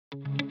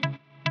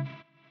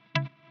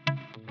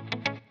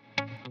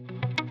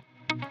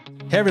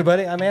Hey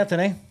everybody, I'm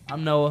Anthony.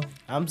 I'm Noah.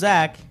 I'm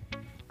Zach.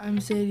 I'm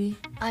Sadie.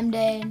 I'm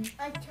Dan.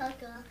 I'm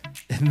Tucker.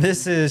 And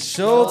this is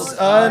Schulz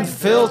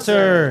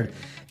Unfiltered.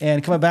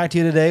 And coming back to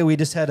you today, we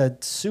just had a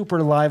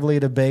super lively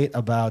debate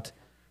about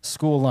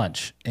school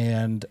lunch.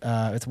 And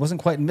it wasn't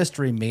quite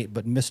mystery meat,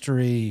 but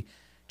mystery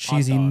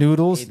cheesy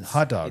noodles,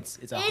 hot dogs.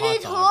 It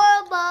is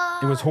horrible.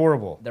 It was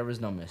horrible. There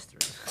was no mystery.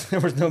 There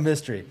was no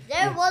mystery.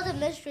 There was a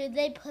mystery.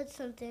 They put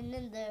something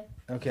in there.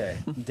 Okay.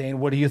 Dane,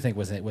 what do you think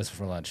was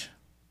for lunch?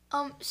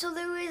 So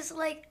there was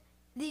like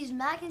these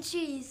mac and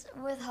cheese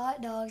with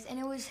hot dogs, and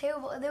it was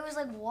terrible. There was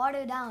like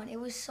watered down. It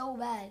was so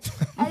bad.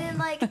 And then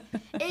like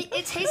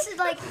it tasted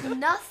like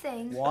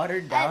nothing.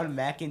 Watered down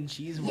mac and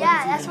cheese.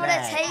 Yeah, that's what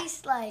it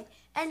tastes like,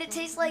 and it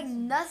tastes like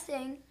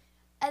nothing.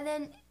 And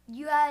then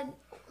you had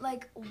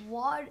like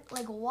water,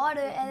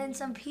 and then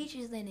some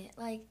peaches in it.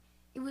 Like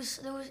it was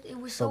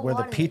so. But were the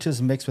watery.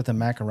 peaches mixed with the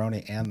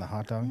macaroni and the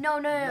hot dog?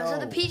 No. So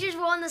the peaches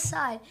were on the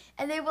side,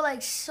 and they were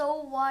like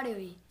so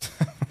watery.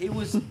 It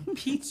was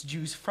peach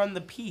juice from the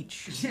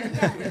peach.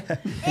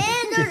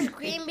 And there's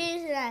green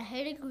beans, and I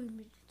hated green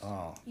beans.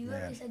 Oh, You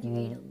man. already said you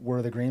ate them.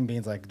 Were the green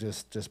beans like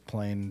just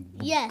plain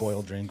Yes.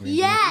 boiled green beans?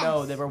 Yes.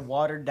 No, they were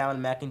watered down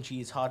mac and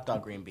cheese hot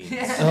dog green beans.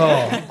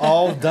 Oh,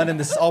 all done in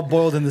this, all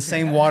boiled in the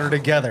same water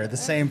together, the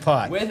same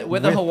pot.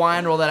 With a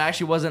Hawaiian roll that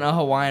actually wasn't a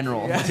Hawaiian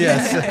roll. Yes,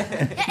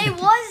 Yeah,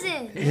 it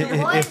wasn't.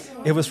 It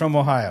wasn't. it was from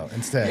Ohio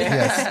instead.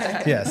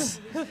 Yes.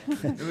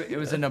 It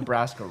was a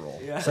Nebraska roll.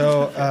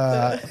 So,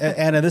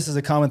 Anna, this is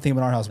a common theme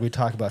in our house. We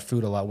talk about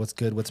food a lot. What's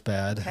good, what's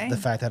bad. Okay. The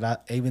fact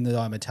that even though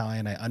I'm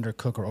Italian, I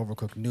undercook or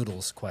overcook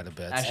noodles quite a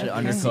bit. Actually,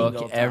 Every single undercook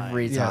time.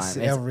 every time. Yes,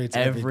 It's every it's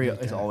time.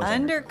 always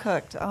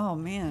undercooked. Undercooked. Oh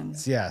man.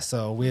 Yeah,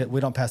 so we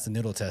don't pass the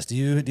noodle test. Do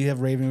you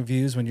have raving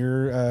reviews when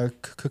you're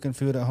cooking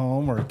food at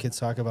home or kids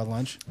talk about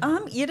lunch?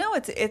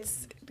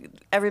 It's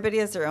everybody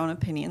has their own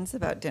opinions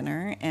about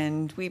dinner,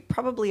 and we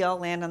probably all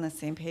land on the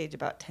same page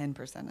about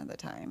 10% of the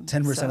time.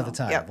 10% of the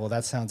time. Yep. Well,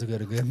 that sounds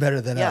good, better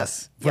than Yeah.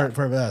 us. For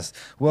us.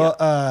 Well,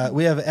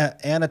 we have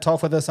Anna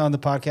Tolf with us on the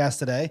podcast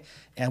today,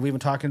 and we've been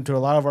talking to a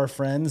lot of our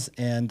friends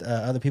and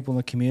other people in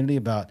the community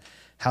about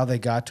how they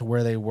got to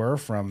where they were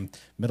from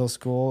middle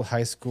school,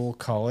 high school,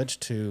 college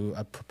to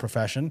a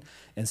profession.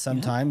 And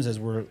sometimes, as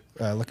we're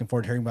looking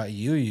forward to hearing about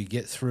you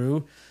get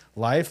through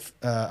life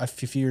a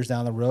few years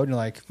down the road, and you're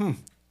like,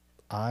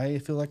 I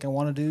feel like I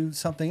want to do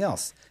something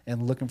else,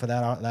 and looking for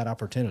that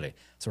opportunity.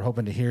 So we're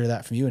hoping to hear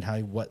that from you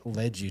and what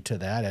led you to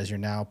that as you're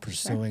now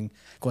pursuing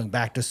going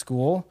back to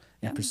school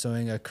and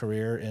pursuing a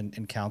career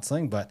in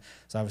counseling. But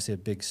it's obviously a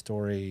big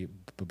story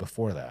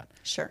before that.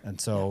 Sure. And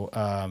so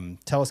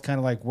tell us kind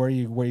of like where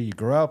you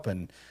grew up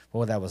and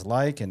what that was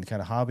like, and kind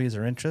of hobbies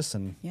or interests,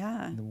 and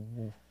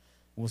and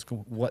we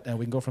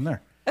can go from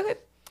there. Okay.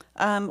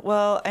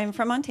 Well, I'm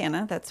from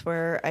Montana. That's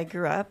where I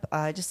grew up.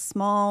 Just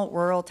small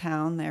rural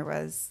town. There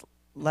was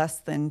less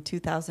than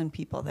 2,000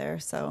 people there,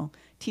 so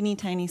teeny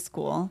tiny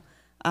school.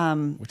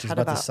 Which is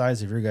about the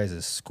size of your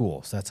guys'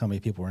 school. So that's how many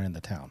people were in the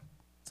town.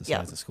 It's the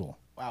size of the school.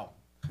 Wow.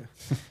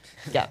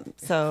 Yeah.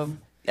 So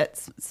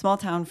it's small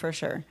town for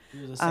sure. If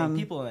there was the same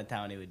people in the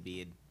town, it would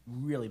be a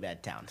really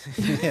bad town.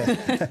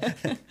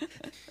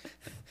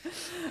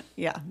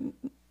 Yeah.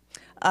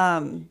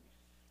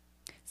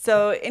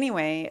 So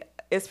anyway,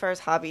 as far as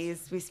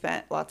hobbies, we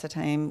spent lots of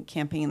time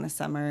camping in the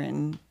summer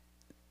and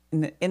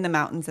in the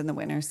mountains in the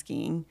winter,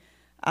 skiing.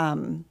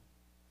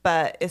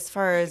 But as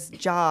far as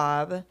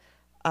job,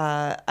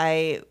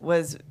 I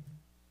was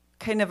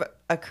kind of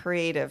a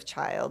creative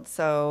child.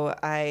 So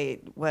I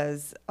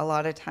was a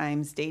lot of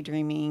times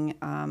daydreaming,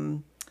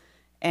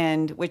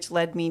 and which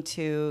led me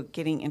to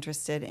getting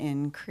interested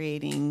in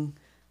creating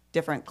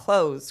different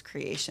clothes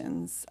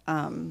creations.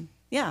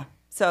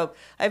 So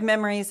I have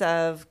memories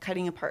of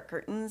cutting apart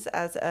curtains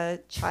as a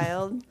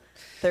child,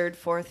 3rd,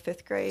 4th,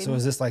 5th grade. So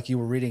is this like you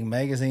were reading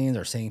magazines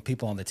or seeing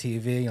people on the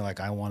TV and you're like,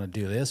 I want to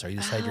do this? Or you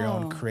just had your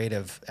own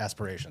creative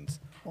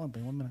aspirations? Hold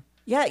on, 1 minute.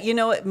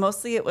 Yeah,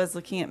 mostly it was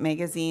looking at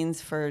magazines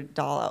for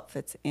doll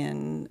outfits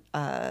and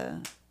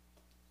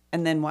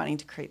then wanting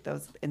to create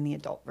those in the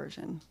adult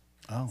version.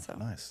 Oh, So,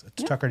 nice.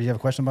 yeah. Tucker, do you have a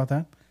question about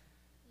that?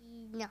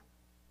 No.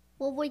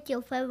 What was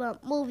your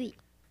favorite movie?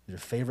 Your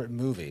favorite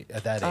movie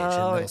at that age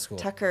in middle school?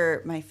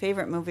 Tucker, my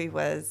favorite movie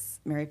was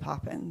Mary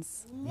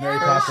Poppins. Mary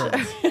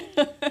Poppins.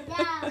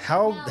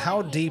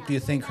 How deep do you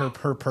think her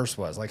purse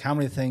was? Like how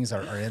many things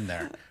are in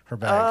there? Her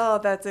bag. Oh,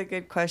 that's a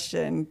good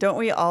question. Don't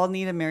we all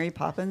need a Mary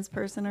Poppins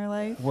purse in our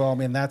life? Well, I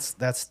mean that's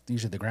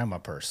usually the grandma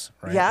purse,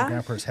 right? Yeah. The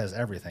grandma purse has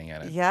everything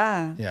in it.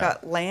 Yeah. Yeah.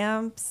 Got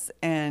lamps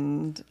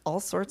and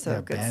all sorts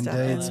of good stuff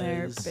in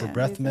Band-Aids, there.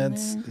 breath Band-Aids in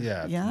mints,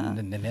 there. yeah,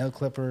 Yeah. nail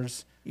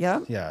clippers.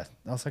 Yep. Yeah,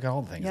 that's like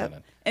all the things in Yep.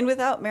 it. And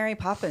without Mary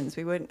Poppins,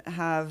 we wouldn't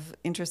have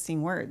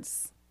interesting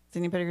words. Does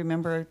anybody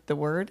remember the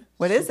word?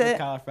 What is it?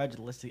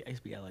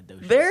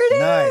 Supercalifragilisticexpialidocious. There it is.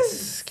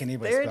 Nice. Can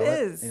anybody There spell it it?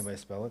 is. Anybody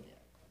spell it?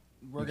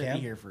 We're You going to can?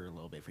 be here for a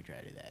little bit if we try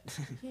to do that.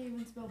 Can't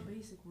even spell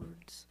basic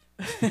words.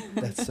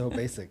 That's so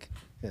basic.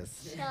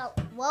 Yes. So,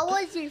 what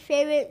was your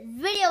favorite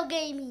video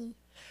game?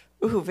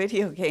 Ooh,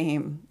 video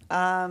game.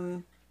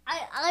 I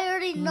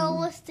already know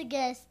what's to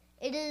guess.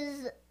 It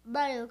is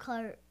Mario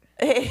Kart.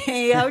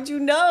 Hey, how'd you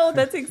know?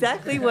 That's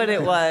exactly what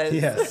it was.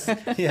 Yes,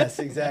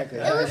 exactly.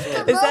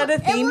 Is that a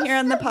theme here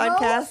on the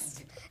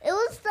podcast? It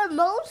was the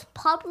most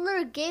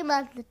popular game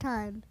at the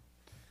time.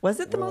 Was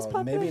it the most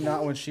popular? Maybe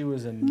not when she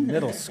was in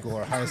middle school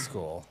or high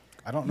school.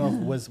 I don't know if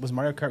it was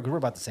Mario Kart. We were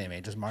about the same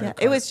age as Mario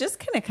Kart. It was just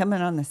kind of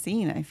coming on the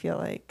scene, I feel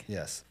like.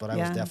 Yes, but I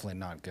was definitely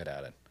not good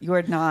at it. You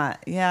were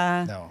not,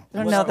 yeah. No. I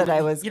don't know that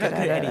I was You're good not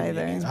at good at it any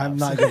either. video I'm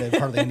not good at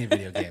hardly any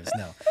video games,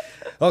 no.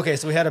 Okay,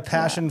 so we had a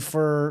passion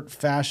for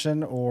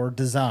fashion or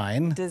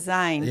design.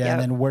 Design, Yeah, yep.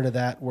 and then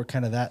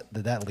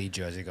did that lead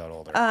you as you got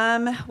older?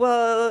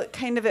 Well,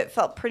 kind of it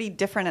felt pretty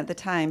different at the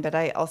time, but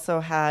I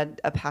also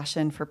had a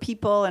passion for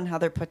people and how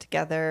they're put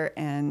together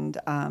and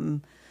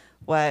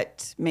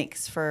what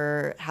makes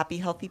for happy,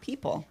 healthy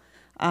people.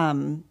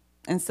 And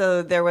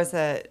so there was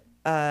a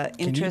interest.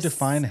 Can you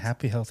define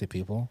happy, healthy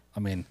people? I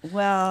mean,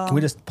 Well, can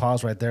we just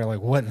pause right there? Like,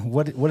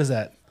 what is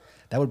that?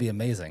 That would be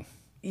amazing.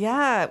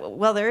 yeah,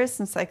 well, there is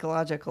some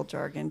psychological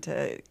jargon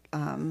to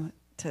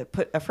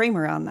put a frame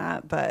around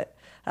that, but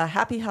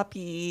happy,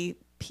 healthy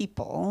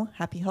people,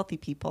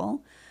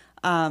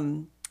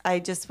 I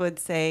just would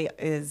say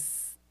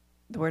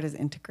the word is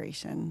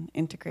integration,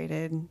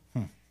 integrated.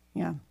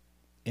 Yeah.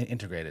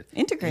 Integrated.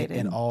 Integrated.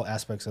 In all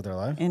aspects of their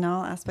life? In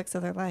all aspects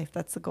of their life.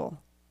 That's the goal.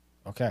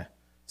 Okay.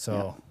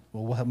 So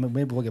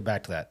maybe we'll get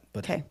back to that.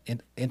 But 'Kay.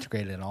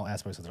 Integrated in all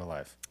aspects of their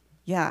life.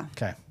 Yeah.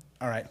 Okay.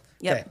 All right.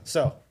 Yep. Okay.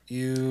 So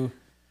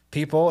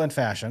people and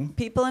fashion.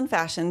 People and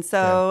fashion.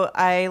 So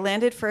I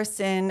landed first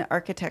in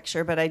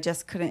architecture, but I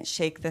just couldn't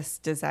shake this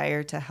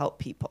desire to help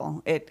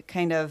people. It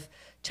kind of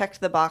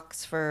checked the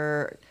box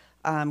for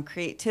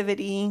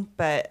creativity,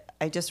 but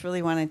I just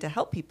really wanted to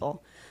help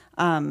people.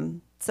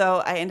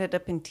 So I ended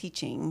up in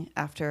teaching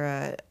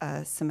after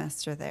a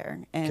semester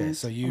there. And Okay.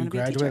 So I you wanna be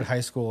a graduated teacher. high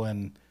school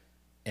and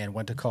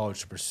went to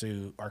college to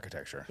pursue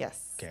architecture.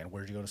 Yes. Okay. And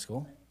where did you go to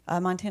school?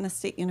 Montana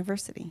State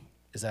University.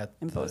 Is that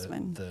In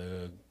Bozeman.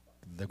 the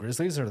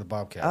Grizzlies or the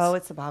Bobcats? Oh,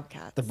 it's the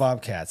Bobcats. The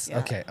Bobcats. Yeah.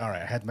 Okay. All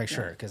right. I had to make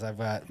sure because I've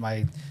got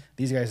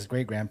these guys'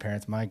 great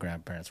grandparents. My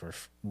grandparents were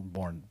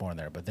born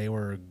there, but they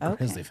were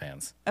Grizzly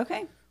fans.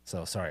 Okay.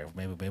 So sorry.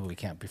 Maybe we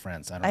can't be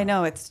friends. I don't I know.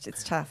 know it's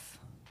tough.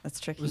 That's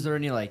tricky. Was there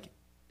any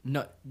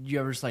no?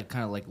 You ever just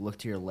kind of look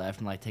to your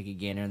left and take a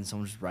gander and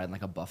someone's just riding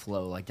a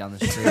buffalo down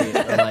the street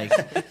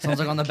or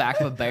someone's on the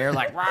back of a bear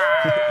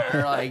 "Rawr!"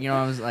 or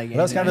I was like. Well,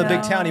 that was kind of a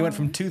big town. You went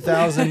from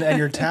 2,000 in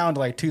your town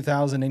to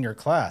 2,000 in your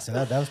class. And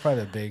that was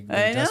probably a big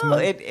I know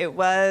adjustment. it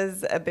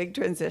was a big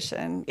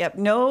transition. Yep.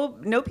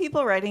 No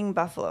people riding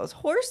buffaloes,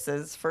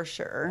 horses for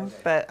sure,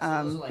 but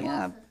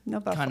yeah, no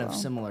buffalo. Kind of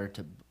similar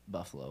to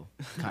buffalo.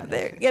 Kind of.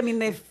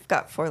 They've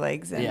got 4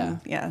 legs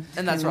and Yeah.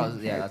 And that's what I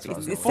was. Yeah, that's what I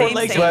was. Same, Going. 4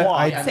 legs same. and But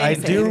walk. I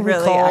Same, do really,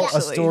 recall a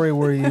actually. story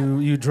where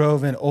you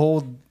drove an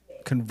old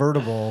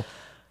convertible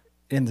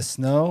in the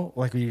snow,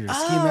 with your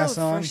ski mask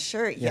for on.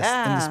 sure, Yes,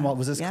 yeah. In the small,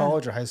 was this Yeah.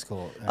 college or high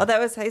school? Oh, that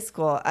was high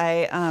school.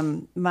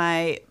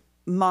 My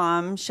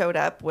mom showed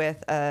up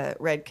with a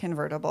red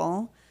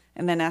convertible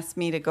and then asked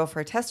me to go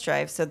for a test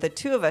drive. So the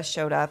two of us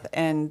showed up,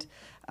 and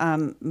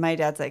my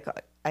dad's like,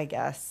 I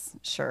guess,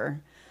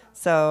 sure.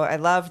 So I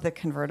loved the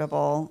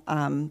convertible.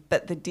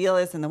 But the deal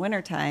is in the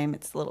wintertime,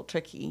 it's a little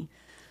tricky.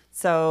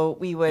 So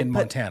we would In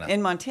Montana.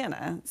 In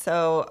Montana.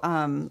 So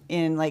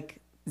in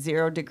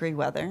 0-degree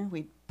weather,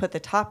 we put the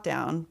top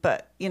down,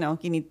 but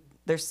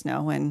there's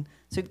snow, and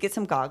so we'd get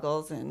some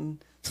goggles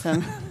and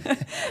some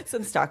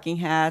some stocking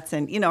hats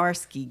and our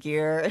ski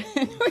gear.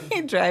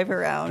 We drive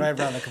around. Drive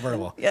around the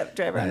convertible. Yep,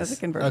 drive around as a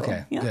convertible.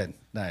 Okay, Yeah. good,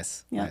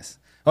 nice, Yeah. nice.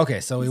 Okay,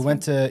 so we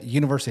went to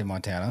University of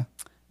Montana.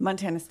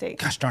 Montana State.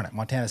 Gosh darn it,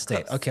 Montana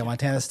State. Close. Okay,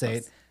 Montana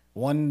State.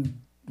 One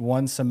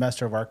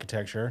semester of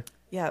architecture.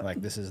 Yeah.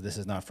 This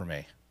is not for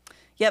me.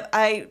 Yep,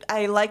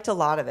 I liked a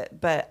lot of it,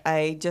 but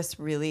I just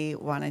really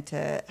wanted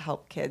to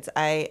help kids.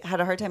 I had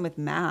a hard time with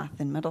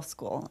math in middle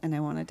school, and I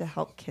wanted to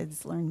help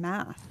kids learn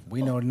math.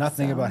 We know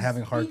nothing about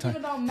having hard Speaking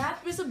time. about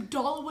math, Miss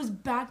Abdallah was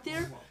back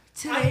there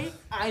today.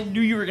 I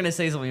knew you were gonna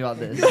say something about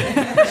this.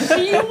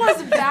 She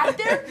was back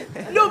there.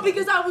 No,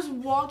 because I was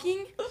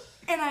walking,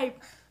 and I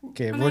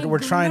Okay, And we're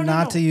trying no,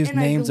 not to use and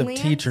I names of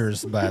glanced-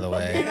 teachers, by the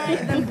way. and I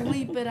then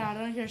bleep it out.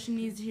 I don't care. She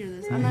needs to hear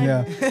this. And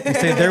Yeah, you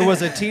say there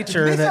was a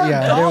teacher that.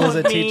 Yeah, there was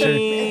a teacher.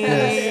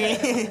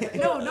 Yes.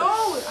 No,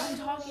 I'm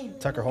talking.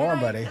 Tucker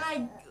Horn, buddy.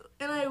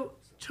 And I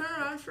turn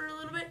around for a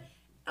little bit.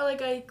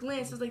 I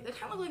glanced. I was like, that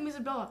kind of looked like Miss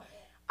Abdallah.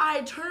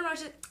 I turned around.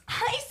 She said,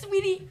 "Hi,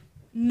 sweetie."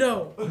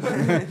 No.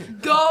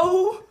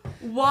 Go.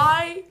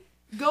 Why?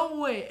 Go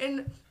away.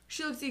 And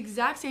she looks the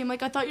exact same. I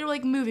thought you were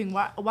moving.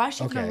 Why is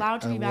she even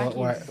allowed to be back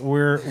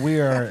here? We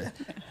are.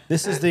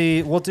 This is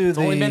the. We'll do It's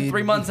the. only been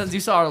 3 months since you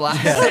saw her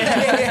last.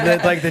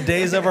 the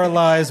days of our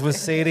lives with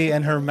Sadie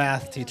and her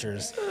math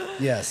teachers.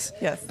 Yes.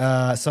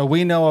 Yes. So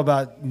we know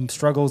about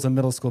struggles in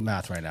middle school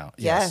math right now.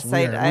 Yes,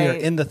 we are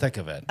in the thick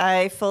of it.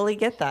 I fully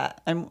get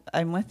that.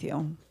 I'm with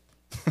you.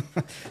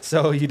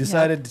 So you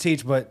decided to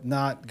teach, but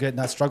not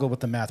struggle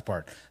with the math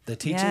part. The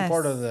teaching Yes.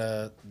 part of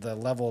the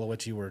level at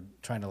which you were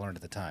trying to learn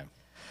at the time.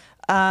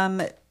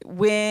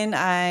 When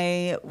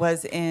I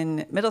was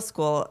in middle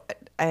school,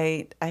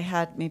 I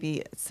had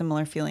maybe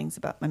similar feelings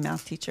about my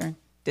math teacher.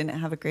 Didn't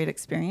have a great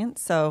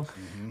experience. So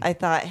I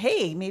thought,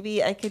 hey,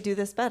 maybe I could do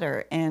this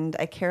better. And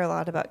I care a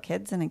lot about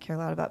kids and I care a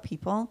lot about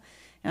people.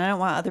 And I don't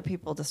want other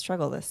people to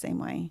struggle the same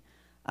way.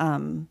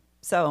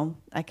 So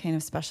I kind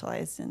of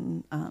specialized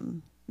in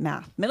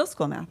math, middle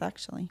school math,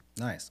 actually.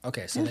 Nice.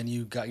 Okay, so then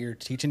you got your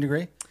teaching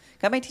degree?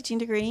 Got my teaching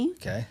degree.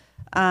 Okay.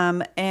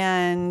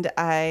 And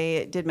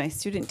I did my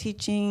student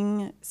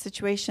teaching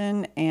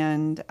situation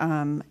and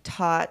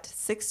taught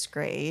sixth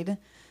grade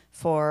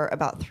for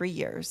about 3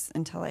 years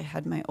until I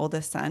had my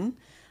oldest son,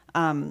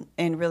 and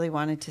really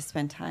wanted to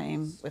spend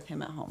time with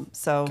him at home.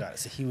 So, Got it.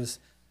 So he was,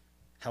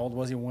 how old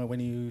was he when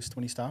you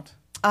stopped?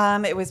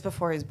 it was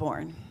before he was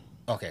born.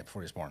 Okay,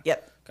 before he was born.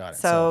 Yep. Got it.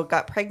 So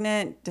got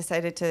pregnant,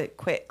 decided to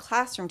quit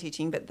classroom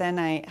teaching, but then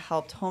I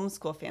helped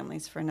homeschool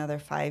families for another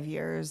 5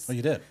 years. Oh,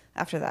 you did?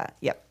 After that,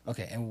 yep.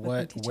 Okay, and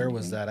my teaching where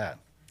was degree. that at?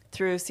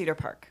 Through Cedar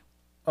Park.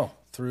 Oh,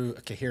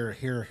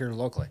 here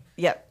locally.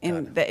 Yep, Got in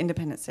it. the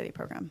independent study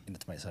program.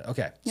 Into my side.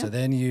 Okay, so Yep.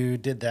 then you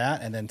did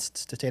that and then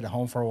stayed at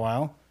home for a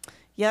while.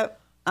 Yep.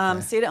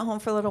 Stayed at home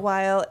for a little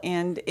while,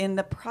 and in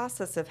the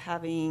process of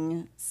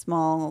having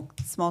small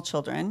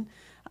children,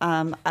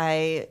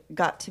 I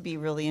got to be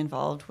really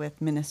involved with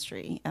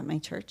ministry at my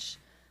church,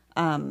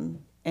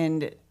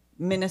 and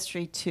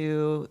ministry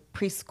to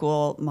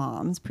preschool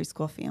moms,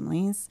 preschool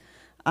families,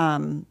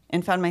 and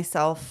found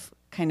myself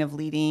kind of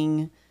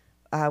leading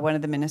one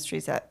of the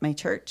ministries at my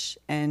church,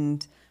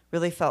 and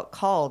really felt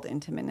called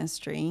into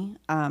ministry,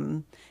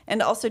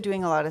 and also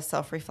doing a lot of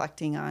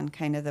self-reflecting on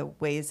kind of the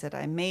ways that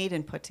I made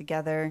and put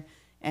together,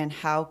 and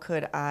how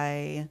could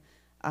I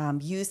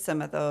use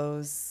some of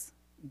those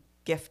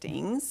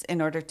giftings in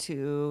order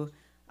to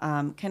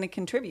kind of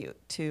contribute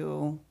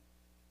to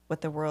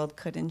what the world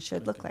could and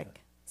should look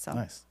like. So,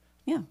 Nice.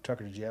 yeah.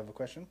 Tucker, did you have a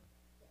question?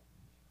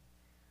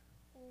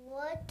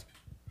 What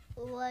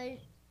was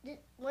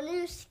when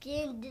you were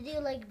skiing? Did you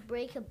like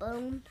break a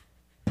bone?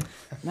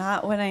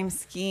 Not when I'm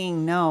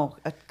skiing, no.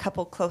 A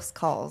couple close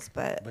calls,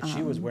 but But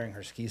she was wearing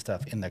her ski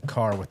stuff in the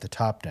car with the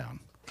top down.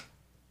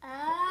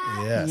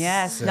 Ah. Yes.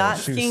 yes, So not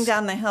she was- skiing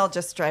down the hill,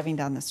 just driving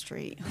down the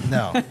street.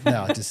 No,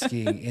 just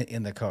skiing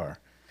in the car.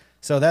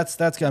 So that's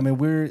good. I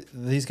mean,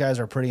 these guys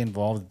are pretty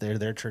involved.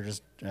 Their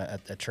churches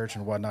at church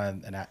and whatnot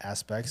and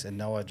aspects. And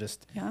Noah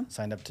just Yeah.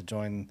 signed up to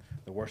join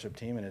the worship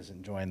team and is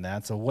enjoying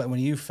that. So when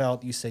you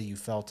felt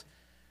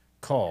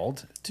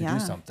called to Yeah. do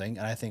something,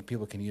 and I think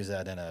people can use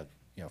that in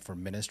for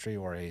ministry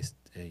or a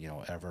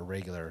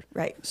regular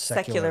Right,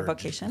 secular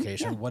vocation.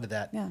 Yeah. What did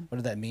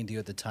that mean to you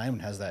at the time,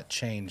 and has that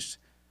changed?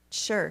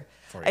 Sure.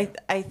 For you?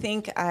 I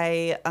think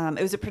it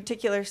was a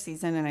particular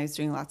season, and I was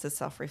doing lots of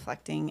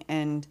self-reflecting,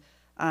 and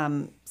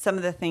some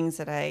of the things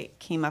that I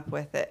came up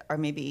with that are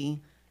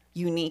maybe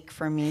unique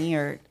for me,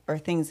 or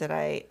things that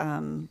I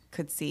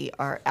could see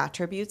are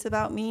attributes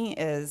about me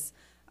is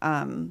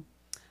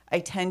I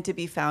tend to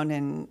be found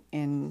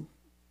in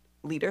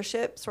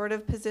leadership sort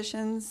of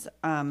positions.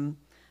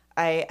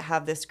 I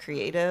have this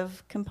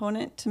creative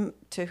component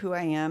to who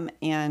I am,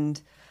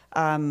 and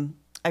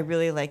I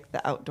really like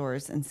the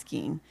outdoors and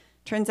skiing.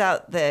 Turns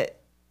out that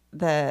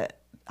the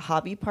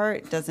hobby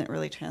part doesn't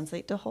really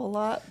translate to a whole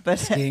lot, but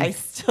Skiing? I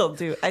still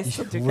do. I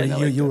still do. Were kinda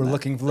you like you were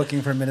doing that.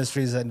 looking for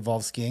ministries that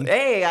involve skiing?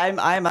 Hey,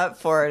 I'm up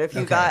for it. If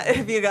you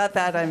got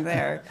that, I'm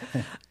there.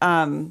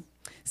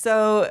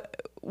 So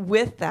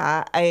with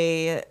that,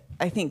 I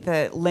think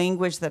the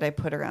language that I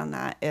put around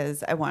that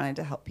is I wanted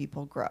to help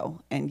people grow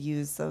and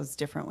use those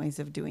different ways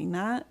of doing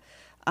that.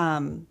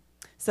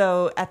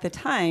 So at the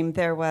time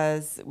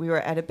we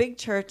were at a big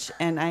church,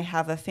 and I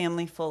have a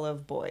family full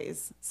of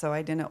boys. So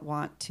I didn't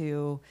want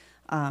to,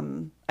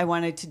 I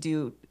wanted to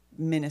do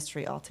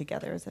ministry all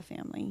together as a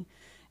family.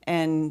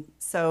 And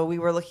so we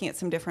were looking at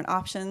some different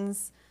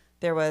options.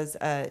 There was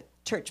a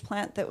church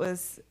plant that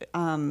was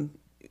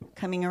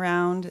coming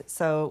around.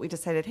 So we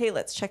decided, hey,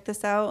 let's check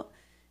this out.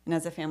 And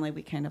as a family,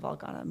 we kind of all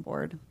got on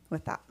board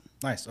with that.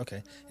 Nice.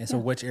 Okay. And so,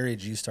 which area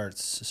did you start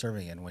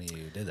serving in when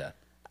you did that?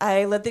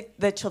 I led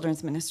the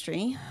children's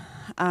ministry.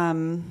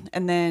 And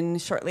then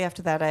shortly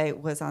after that, I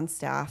was on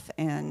staff,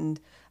 and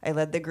I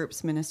led the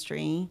groups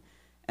ministry.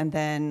 And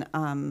then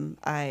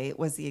I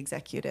was the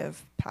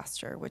executive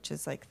pastor, which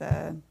is like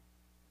the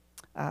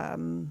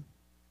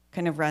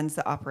kind of runs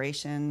the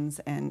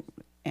operations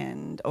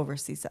and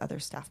oversees the other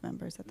staff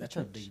members at the That's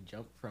church. a big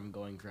jump from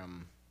going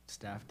from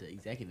staff to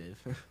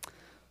executive.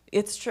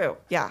 It's true,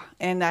 yeah.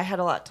 And I had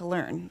a lot to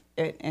learn.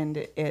 It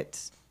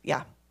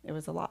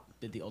was a lot.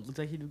 Did the old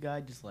executive guy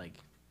just like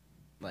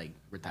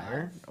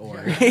retire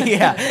or?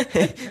 Yeah.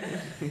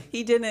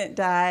 He didn't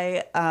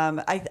die.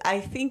 I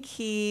think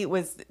he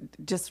was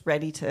just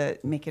ready to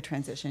make a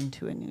transition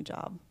to a new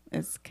job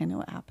is kind of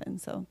what happened.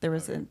 So there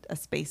was a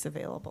space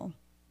available.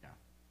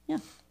 Yeah.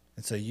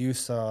 And so you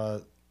saw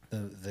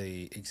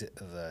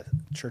the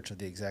church of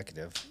the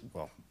executive,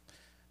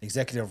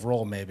 executive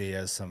role maybe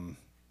as some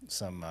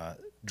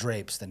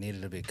drapes that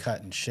needed to be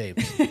cut and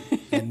shaped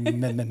and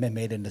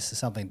made into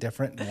something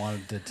different and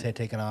wanted to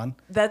take it on?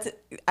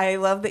 I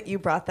love that you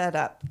brought that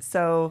up.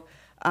 So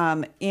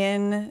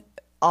in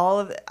all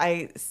of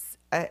I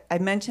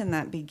mentioned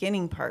that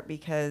beginning part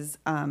because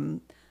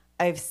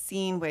I've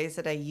seen ways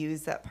that I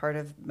use that part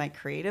of my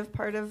creative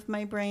part of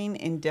my brain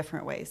in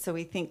different ways. So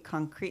we think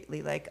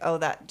concretely like, oh,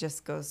 that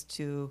just goes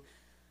to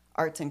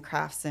arts and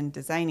crafts and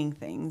designing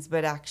things,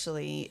 but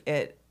actually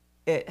it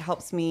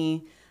helps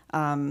me.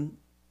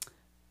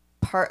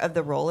 Part of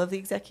the role of the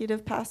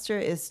executive pastor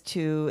is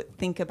to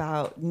think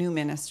about new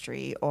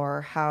ministry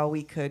or how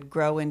we could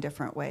grow in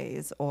different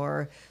ways.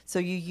 Or so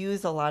you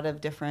use a lot of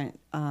different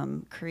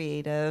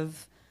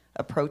creative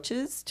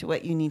approaches to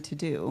what you need to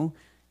do.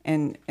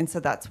 And so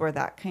that's where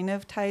that kind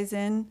of ties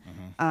in.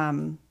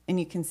 And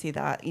you can see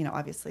that,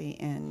 obviously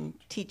in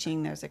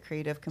teaching, there's a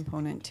creative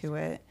component to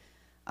it.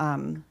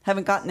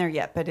 Haven't gotten there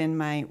yet, but in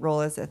my role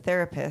as a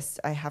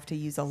therapist, I have to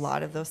use a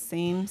lot of those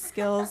same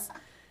skills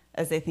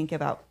as they think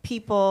about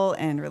people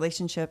and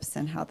relationships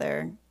and how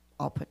they're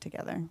all put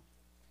together.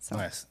 So.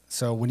 Nice.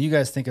 So when you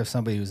guys think of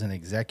somebody who's an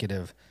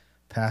executive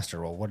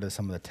pastor role, what are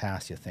some of the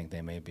tasks you think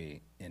they may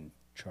be in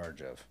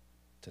charge of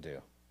to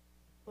do?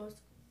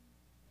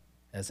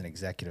 As an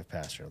executive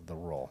pastor, the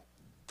role.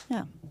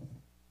 Yeah. What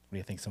do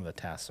you think some of the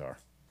tasks are?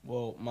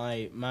 Well,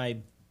 my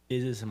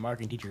business and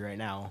marketing teacher right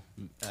now,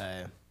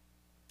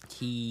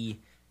 he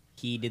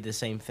did the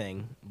same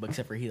thing, but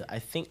except for I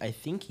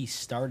think he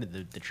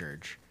started the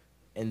church,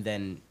 and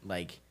then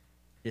like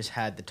just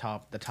had the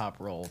top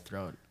role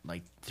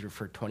through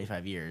for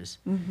 25 years,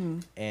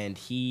 and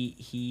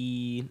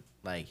he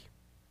like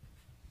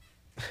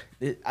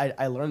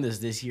I learned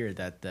this year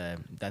that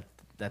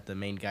the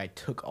main guy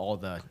took all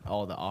the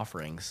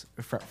offerings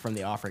from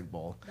the offering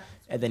bowl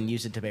and then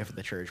used it to pay for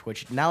the church,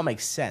 which now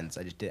makes sense.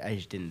 I just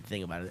didn't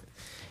think about it.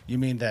 You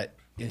mean that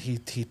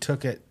he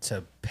took it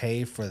to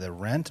pay for the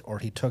rent, or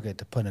he took it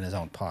to put in his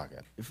own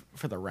pocket?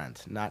 For the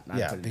rent, not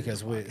yeah, put it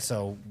because in his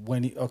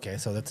pocket.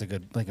 So that's a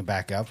good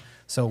back up.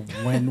 So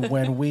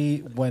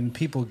when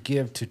people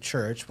give to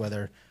church,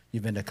 whether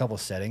you've been to a couple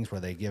settings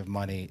where they give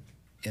money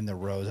in the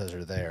rows as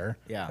they're there,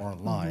 or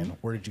online,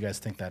 where did you guys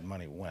think that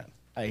money went?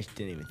 I just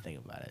didn't even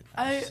think about it.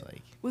 I was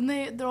like, when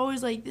they're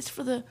always like, this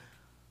for the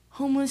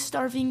homeless,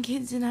 starving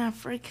kids in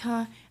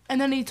Africa,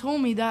 and then he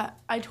told me that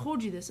I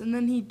told you this, and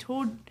then he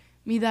told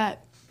me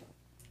that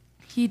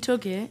he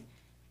took it,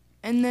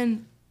 and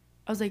then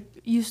I was like,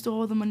 you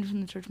stole the money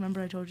from the church.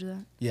 Remember I told you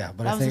that? Yeah,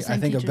 but That I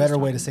think a better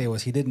way to say it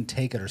was he didn't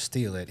take it or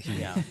steal it.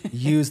 He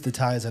used the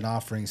tithes and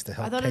offerings to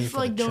help I thought pay it's for for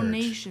like the church.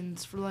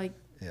 donations for like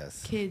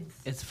kids.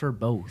 It's for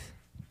both.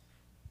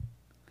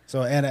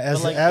 So Anna,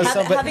 as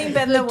somebody, having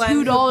been The the one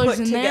who $2 put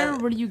in there,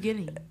 together, what are you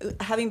getting?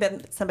 having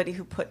been somebody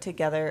who put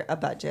together a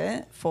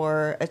budget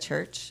for a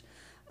church,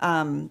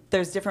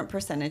 there's different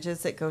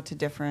percentages that go to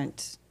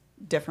different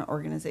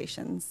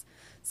organizations.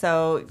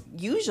 So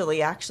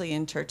usually, actually,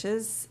 in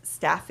churches,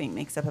 staffing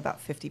makes up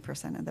about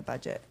 50% of the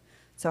budget.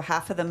 So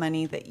half of the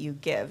money that you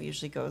give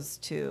usually goes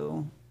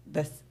to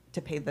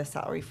pay the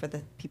salary for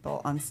the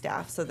people on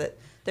staff, so that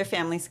their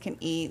families can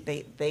eat,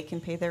 they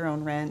can pay their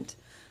own rent.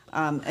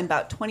 And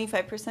about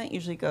 25%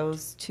 usually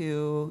goes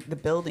to the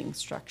building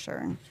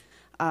structure.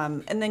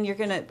 And then you're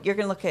gonna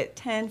look at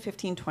 10,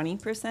 15,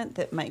 20%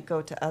 that might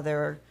go to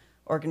other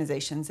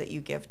organizations that you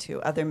give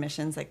to, other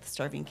missions like the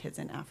starving kids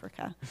in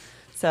Africa.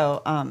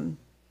 So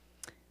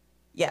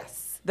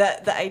yes,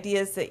 the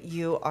idea is that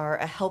you are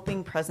a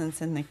helping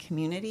presence in the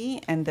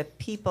community, and the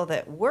people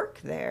that work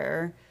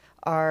there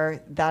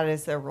that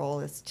is their role,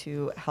 is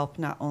to help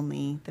not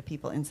only the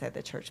people inside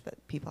the church, but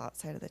people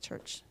outside of the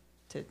church.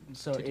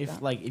 So if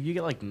you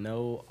get like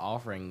no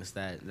offerings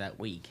that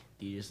week,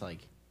 do you just like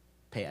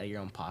pay out of your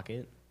own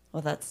pocket?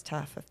 Well, that's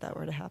tough if that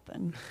were to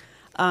happen.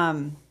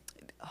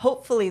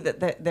 Hopefully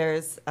that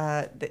there's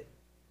that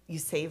you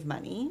save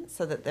money,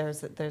 so that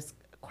there's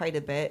quite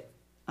a bit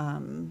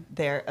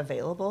there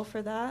available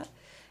for that.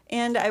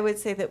 And I would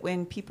say that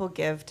when people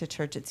give to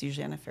church, it's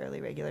usually on a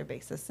fairly regular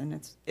basis, and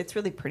it's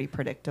really pretty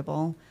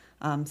predictable.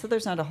 So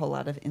there's not a whole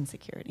lot of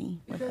insecurity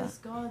with Because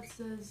that. God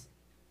says.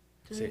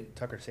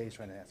 Tucker, Sadie's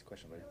trying to ask a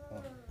question, buddy.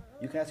 Hold on.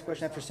 You can ask a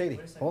question after Sadie.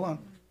 Hold on.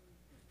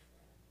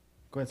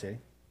 Go ahead, Sadie.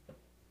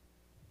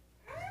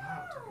 Go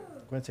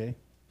ahead, Sadie.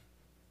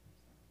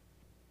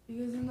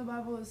 Because in the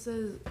Bible it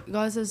says,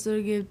 God says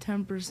to give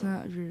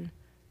 10% of your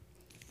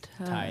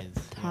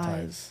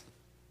Tithes.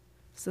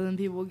 So then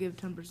people give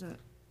 10%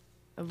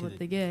 of what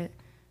they get.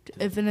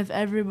 If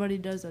everybody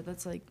does that,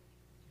 that's like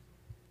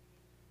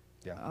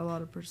a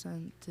lot of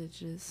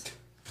percentages.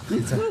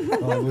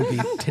 Well, it would be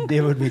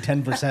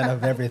 10%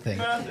 of everything.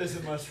 Math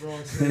isn't much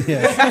wrong.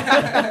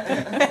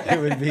 Yes. It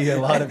would be a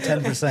lot of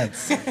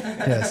 10%.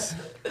 Yes.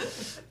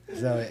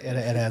 So it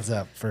adds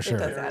up for sure.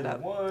 It does add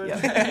up.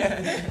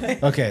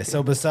 Yep. Okay,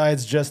 so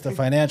besides just the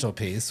financial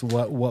piece,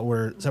 what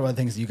were some of the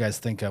things you guys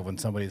think of when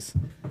somebody's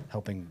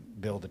helping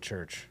build a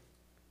church?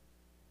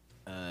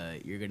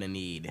 You're gonna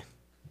need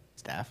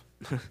staff,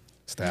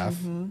 Staff.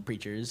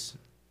 preachers.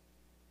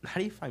 How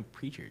do you find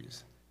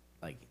preachers?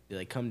 Like, do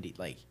they come to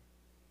like?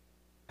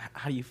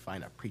 how do you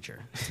find a preacher?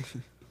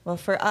 Well,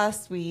 for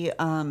us, we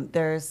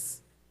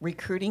there's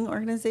recruiting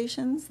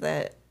organizations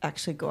that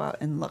actually go out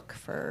and look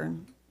for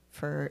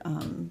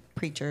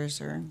preachers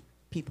or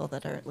people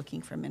that are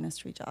looking for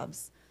ministry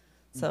jobs.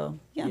 So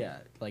yeah.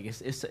 Like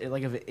it's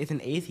like if it's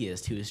an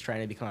atheist who is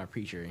trying to become a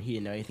preacher and he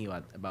didn't know anything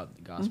about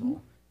the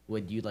gospel,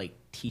 would you like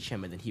teach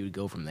him and then he would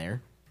go from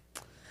there?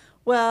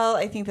 Well,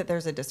 I think that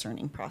there's a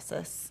discerning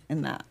process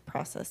in that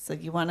process. So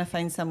you want to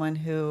find someone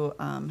who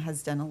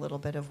has done a little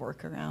bit of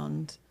work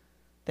around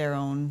their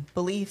own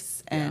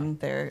beliefs and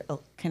they're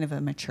kind of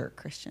a mature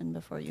Christian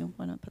before you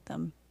want to put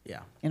them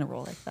in a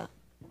role like that.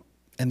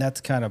 And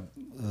that's kind of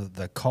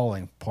the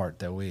calling part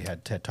that we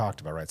had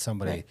talked about, right?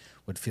 Somebody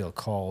would feel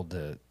called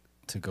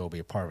to go be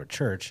a part of a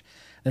church.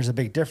 There's a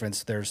big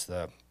difference. There's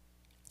the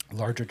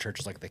larger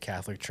churches like the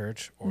Catholic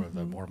Church or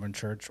the Mormon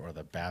Church or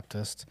the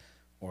Baptist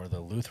or the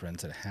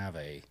Lutherans that have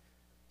a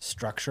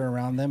structure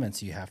around them, and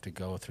so you have to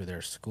go through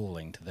their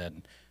schooling to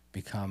then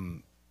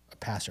become a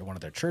pastor at one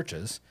of their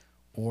churches.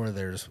 Or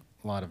there's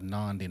a lot of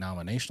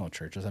non-denominational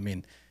churches. I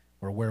mean,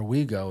 where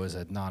we go is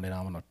a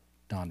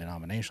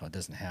non-denominational. It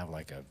doesn't have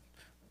like a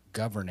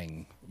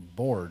governing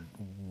board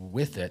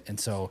with it, and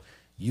so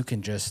you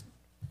can just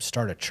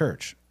start a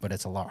church, but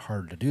it's a lot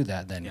harder to do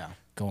that than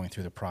going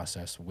through the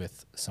process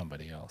with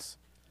somebody else.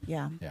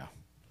 Yeah. Yeah.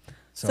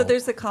 So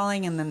there's the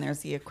calling and then there's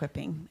the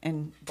equipping,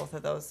 and both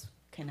of those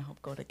kind of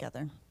help go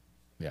together.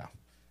 Yeah.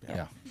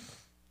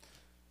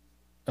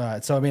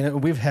 So I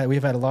mean, we've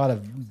had a lot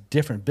of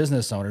different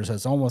business owners.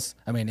 It's almost,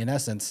 I mean, in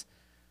essence,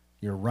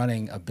 you're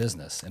running a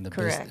business, and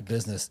the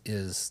business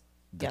is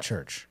the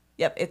church.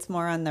 Yep, it's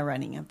more on the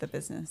running of the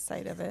business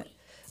side of it.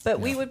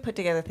 But we would put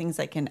together things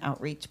like an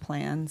outreach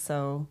plan,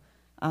 so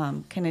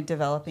kind of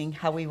developing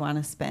how we want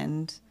to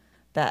spend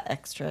that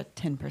extra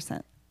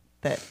 10%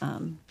 that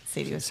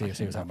Sadie was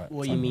talking about.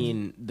 Well, you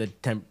mean the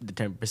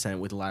 10%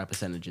 with a lot of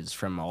percentages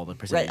from all the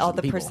percentages? Right, all of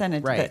the people.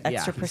 percentage, Right, the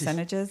extra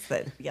percentages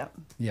that,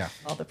 Yeah.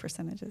 all the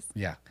percentages.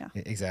 Yeah.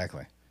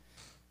 Exactly.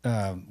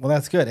 Well,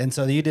 that's good. And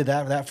so you did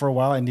that for a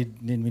while, and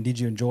did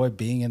you enjoy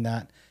being in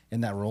that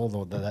role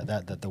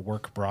that the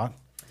work brought?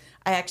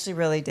 I actually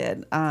really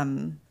did.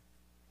 I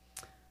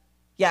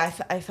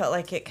felt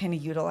like it kind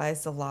of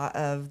utilized a lot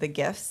of the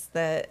gifts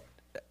that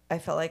I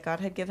felt like God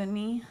had given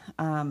me.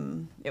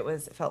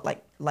 It felt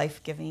like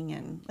life-giving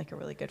and like a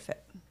really good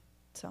fit.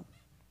 So,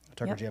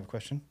 Tucker, do you have a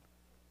question?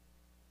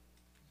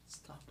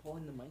 Stop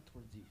pulling the mic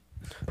towards you.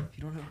 If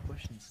you don't have a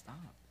question, stop.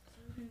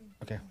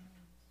 Okay.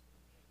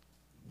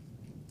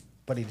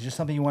 Buddy, just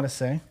something you want to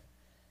say?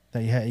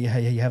 That you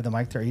have the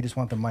mic there, or you just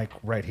want the mic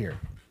right here?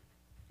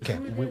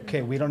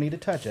 Okay, we don't need to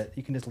touch it.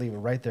 You can just leave it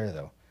right there,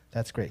 though.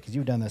 That's great, because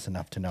you've done this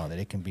enough to know that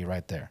it can be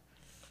right there.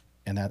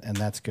 And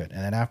that's good.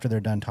 And then after they're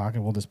done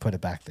talking, we'll just put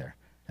it back there.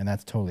 And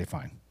that's totally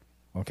fine.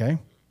 Okay?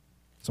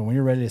 So when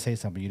you're ready to say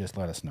something, you just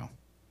let us know.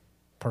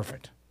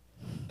 Perfect.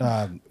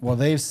 Well,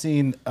 they've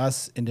seen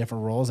us in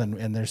different roles,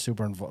 and they're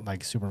super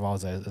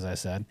involved, as I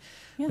said.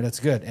 Yeah. But it's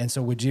good. And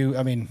so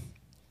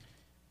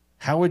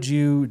how would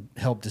you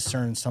help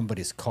discern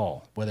somebody's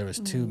call, whether it was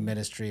to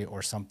ministry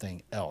or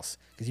something else?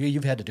 Because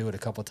you've had to do it a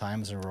couple of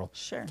times, and we'll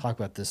talk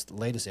about this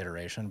latest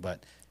iteration.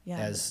 But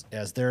as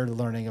they're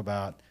learning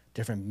about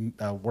different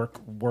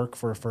work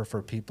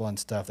for people and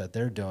stuff that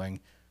they're doing,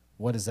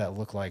 what does that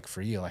look like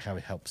for you? Like how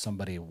we help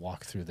somebody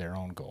walk through their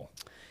own goal?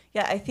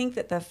 Yeah, I think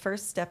that the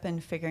first step in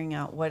figuring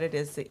out what it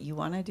is that you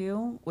want to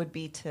do would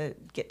be to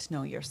get to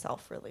know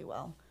yourself really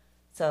well.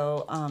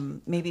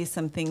 So maybe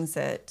some things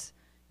that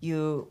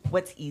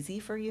what's easy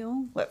for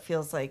you, what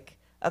feels like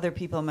other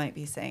people might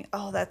be saying,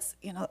 oh, that's,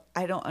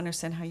 I don't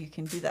understand how you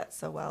can do that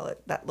so well.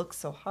 That looks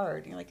so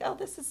hard. And you're like, oh,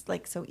 this is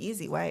like so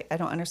easy. Why? I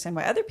don't understand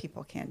why other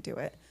people can't do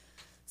it.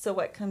 So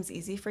what comes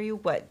easy for you?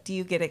 What do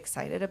you get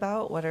excited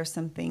about? What are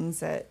some things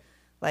that,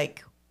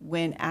 like,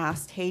 when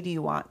asked, hey, do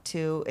you want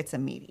to? It's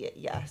immediate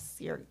yes.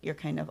 You're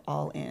kind of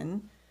all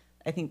in.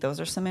 I think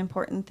those are some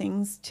important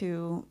things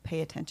to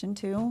pay attention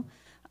to.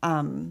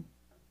 And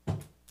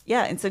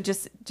so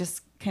just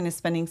kind of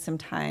spending some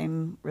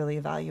time really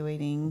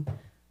evaluating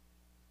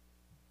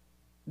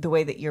the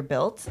way that you're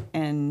built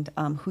and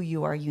who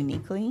you are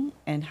uniquely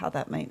and how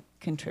that might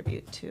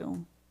contribute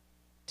to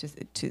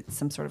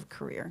some sort of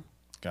career.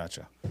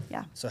 Gotcha.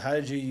 Yeah. So how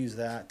did you use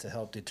that to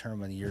help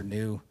determine your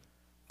new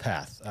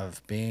path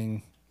of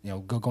being,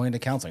 going into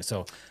counseling?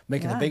 So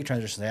making the big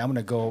transition, say, I'm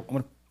going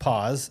to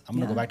pause. I'm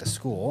going to go back to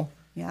school.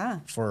 Yeah.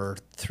 For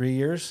 3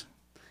 years.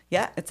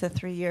 Yeah, it's a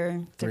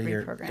 3-year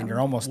degree program. And you're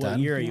almost done. What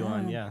year are you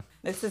on? Yeah.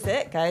 This is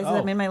it, guys.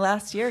 I'm in my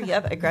last year.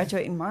 Yep, I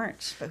graduate in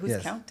March, but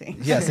who's counting?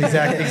 Yes,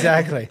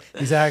 exactly.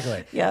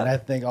 Yeah. And I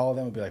think all of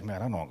them would be like,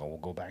 man, I don't want to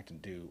go back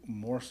and do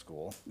more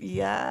school.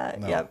 Yeah.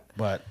 No, Yep.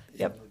 But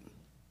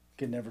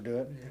could never do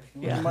it.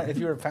 Yeah. If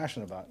you were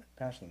passionate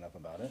enough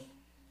about it.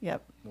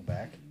 Yep. Go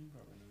back.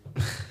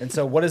 And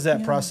so, what does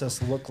that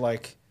process look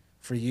like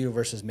for you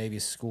versus maybe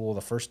school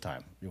the first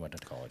time you went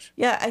to college?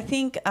 Yeah, I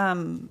think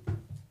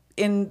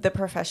in the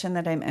profession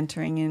that I'm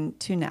entering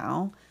into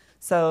now,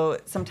 so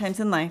sometimes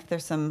in life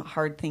there's some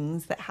hard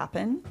things that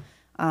happen.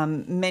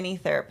 Many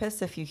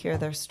therapists, if you hear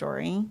their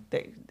story,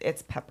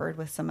 it's peppered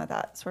with some of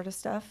that sort of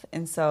stuff.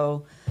 And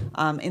so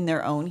in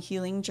their own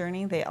healing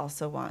journey, they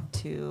also want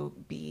to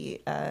be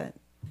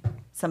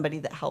somebody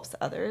that helps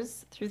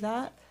others through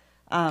that.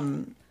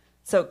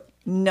 So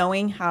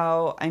knowing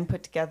how I'm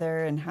put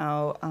together and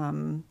how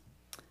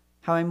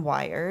I'm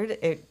wired,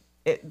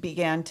 it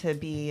began to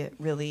be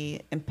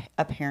really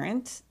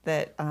apparent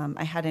that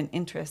I had an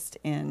interest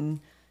in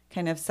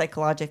kind of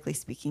psychologically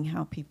speaking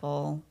how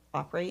people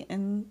operate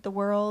in the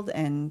world.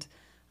 And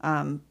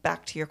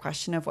back to your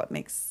question of what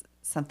makes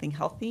something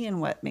healthy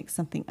and what makes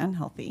something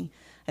unhealthy,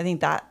 I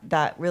think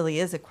that really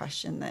is a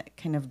question that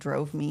kind of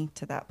drove me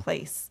to that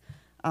place,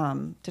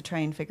 to try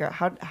and figure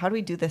out how do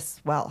we do this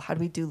well? How do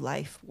we do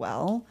life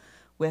well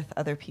with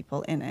other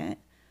people in it?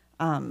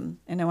 And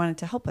I wanted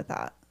to help with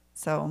that.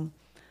 So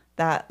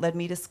that led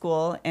me to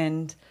school.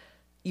 And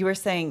you were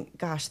saying,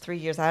 gosh, 3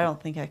 years, I don't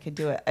think I could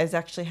do it. I was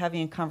actually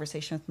having a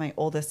conversation with my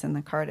oldest in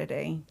the car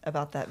today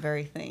about that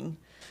very thing,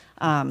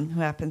 who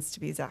happens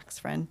to be Zach's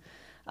friend.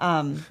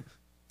 And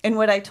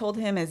what I told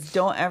him is,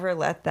 don't ever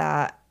let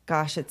that,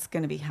 gosh, it's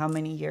going to be how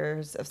many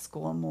years of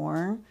school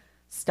more,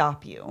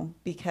 stop you,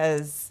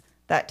 because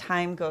that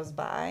time goes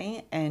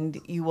by and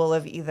you will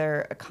have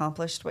either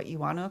accomplished what you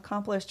want to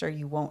accomplish or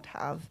you won't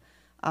have.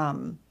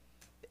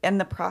 And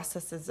the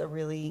process is a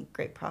really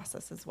great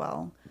process as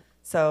well.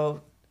 So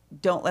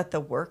don't let the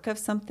work of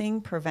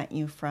something prevent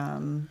you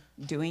from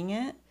doing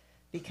it,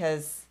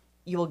 because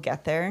you will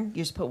get there.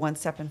 You just put one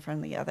step in front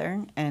of the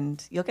other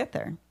and you'll get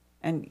there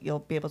and you'll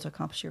be able to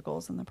accomplish your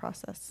goals in the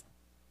process.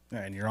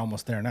 And you're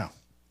almost there now.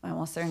 I'm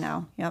almost there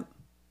now. Yep.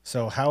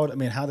 So how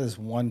does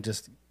one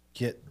just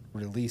get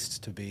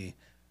released to be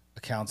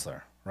a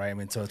counselor, right? I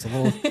mean, so it's a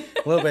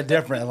little bit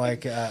different.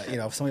 Like,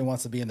 if somebody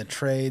wants to be in the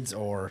trades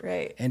or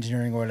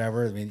engineering or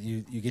whatever, I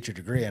mean, you get your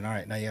degree and all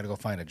right, now you got to go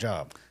find a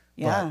job.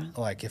 Yeah.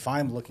 But like if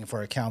I'm looking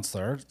for a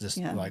counselor,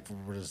 like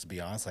we're just to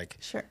be honest, like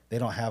sure. they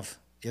don't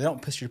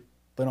post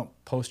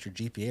your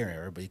GPA or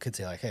whatever, but you could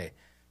say like, hey,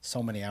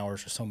 so many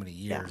hours or so many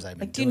years I've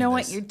been doing do you know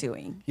this. what you're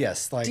doing?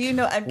 Yes. Like, do you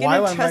know, I'm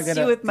going to trust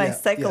you with my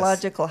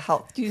psychological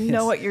health. Do you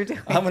know what you're doing?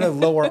 I'm going to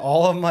lower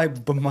all of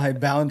my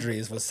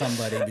boundaries with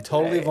somebody and be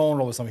totally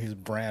vulnerable with somebody who's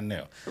brand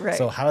new. Right.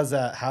 So how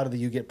do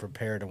you get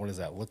prepared and what does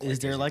that look like? Is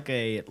there like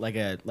if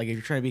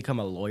you're trying to become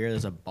a lawyer,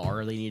 there's a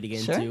bar they need to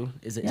get into?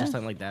 Is it just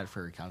something like that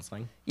for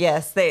counseling?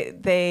 Yes,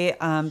 they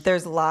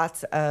there's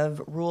lots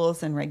of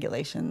rules and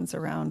regulations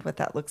around what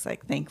that looks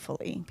like,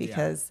 thankfully,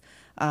 because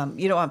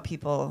you don't want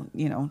people,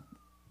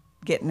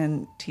 getting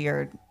into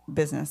your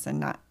business and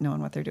not knowing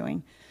what they're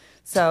doing.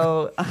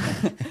 So,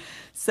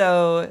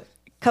 a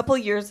couple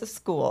years of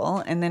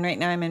school, and then right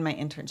now I'm in my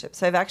internship.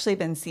 So I've actually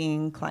been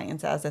seeing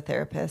clients as a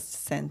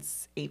therapist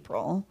since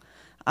April.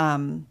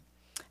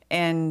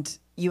 And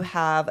you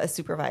have a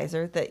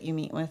supervisor that you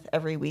meet with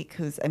every week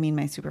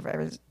my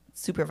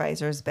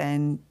supervisor's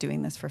been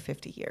doing this for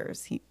 50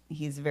 years.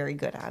 He's very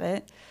good at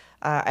it.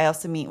 I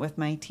also meet with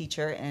my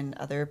teacher and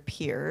other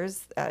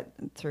peers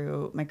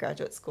through my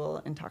graduate school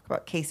and talk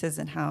about cases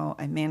and how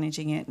I'm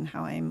managing it and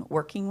how I'm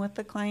working with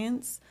the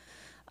clients.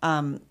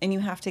 And you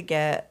have to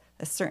get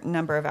a certain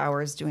number of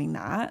hours doing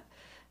that.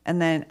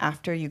 And then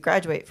after you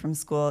graduate from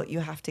school, you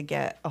have to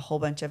get a whole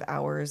bunch of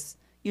hours,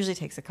 usually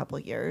takes a couple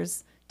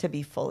years, to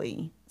be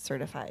fully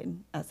certified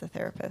as a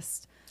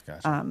therapist.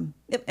 Gotcha.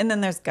 And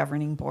then there's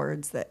governing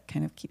boards that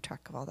kind of keep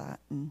track of all that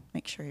and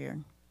make sure you're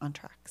on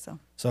track. So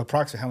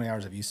approximately how many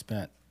hours have you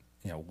spent,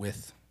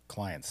 with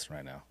clients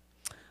right now?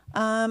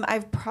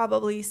 I've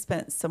probably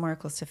spent somewhere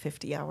close to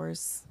 50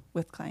 hours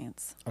with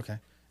clients. Okay.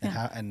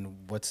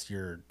 And what's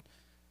your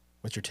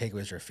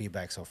takeaways or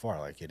feedback so far?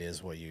 Like, it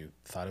is what you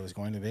thought it was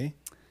going to be?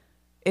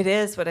 It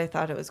is what I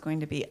thought it was going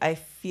to be. I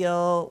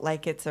feel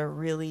like it's a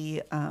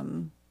really,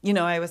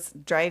 I was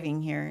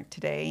driving here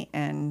today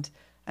and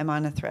I'm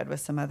on a thread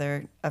with some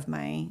other of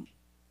my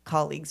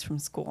colleagues from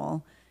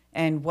school.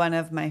 And one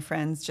of my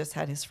friends just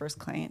had his first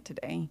client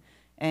today.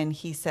 And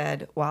he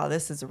said, wow,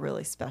 this is a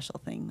really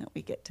special thing that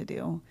we get to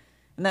do.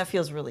 And that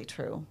feels really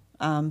true.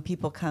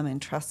 People come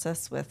and trust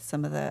us with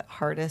some of the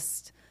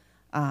hardest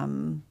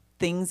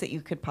things that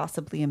you could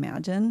possibly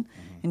imagine.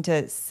 Mm-hmm. And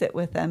to sit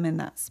with them in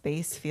that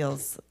space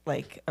feels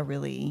like a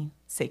really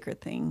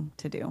sacred thing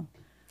to do.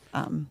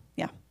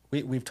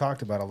 We've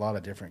talked about a lot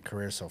of different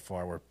careers so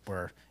far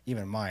where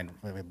even mine,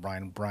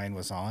 Brian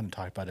was on and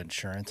talked about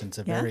insurance. And it's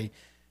a very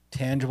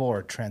tangible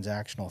or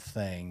transactional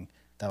thing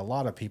that a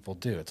lot of people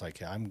do. It's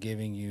like, I'm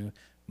giving you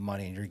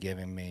money and you're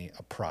giving me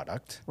a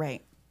product.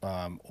 Right.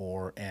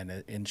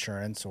 And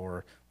insurance,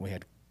 or we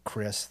had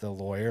Chris, the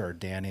lawyer, or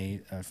Danny,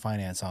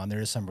 finance on.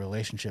 There is some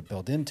relationship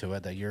built into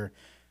it that you're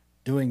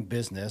doing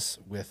business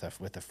with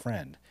a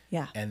friend.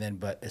 Yeah. And then,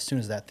 but as soon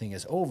as that thing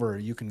is over,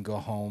 you can go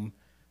home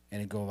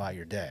and go about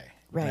your day.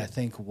 Right. And I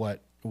think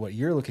what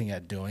you're looking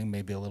at doing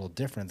may be a little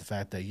different. The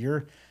fact that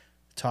you're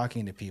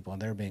talking to people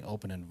and they're being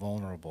open and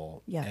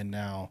vulnerable. Yeah. And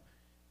now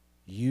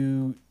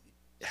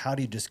how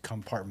do you just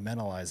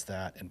compartmentalize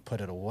that and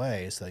put it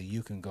away so that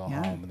you can go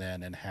home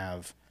then and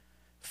have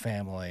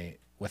family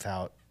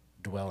without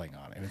dwelling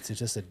on it? I mean, it's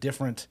just a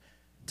different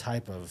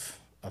type of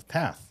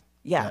path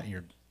Yeah. that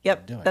you're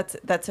Yep, doing?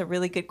 that's a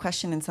really good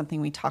question and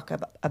something we talk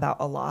about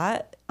a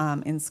lot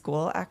in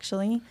school,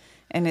 actually.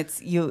 And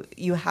it's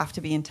you have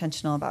to be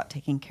intentional about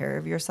taking care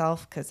of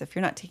yourself, because if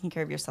you're not taking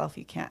care of yourself,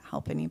 you can't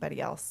help anybody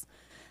else.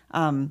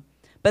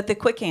 But the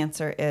quick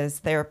answer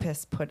is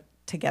therapists put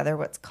together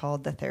what's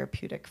called the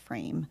therapeutic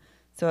frame.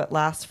 So it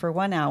lasts for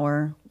 1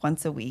 hour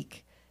once a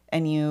week,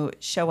 and you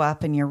show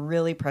up and you're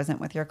really present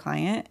with your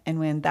client. And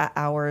when that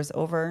hour is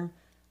over,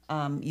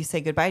 you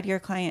say goodbye to your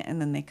client,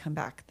 and then they come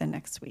back the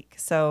next week.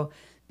 So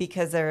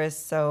because there is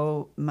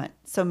so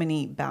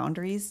many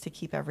boundaries to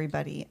keep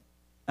everybody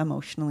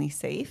emotionally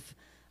safe.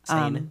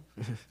 Sane.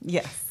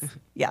 Yes.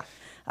 Yeah.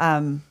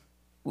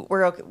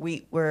 We're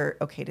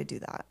okay to do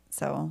that.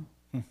 So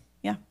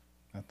yeah.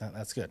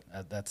 That's good.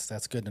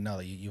 That's good to know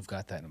that you've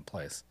got that in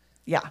place.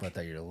 Yeah. But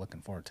that you're looking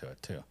forward to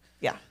it too.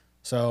 Yeah.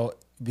 So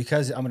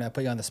because I'm going to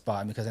put you on the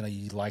spot, because I know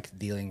you like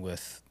dealing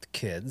with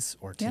kids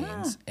or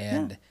teens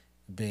and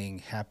being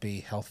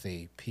happy,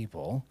 healthy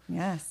people.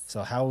 Yes.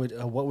 So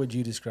what would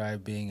you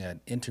describe being an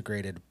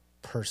integrated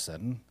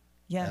person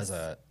Yes.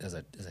 as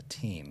a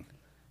teen?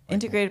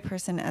 Integrated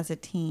person as a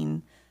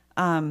teen.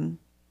 I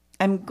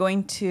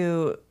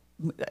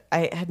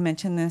had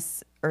mentioned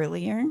this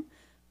earlier,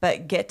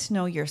 but get to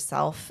know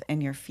yourself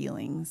and your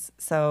feelings.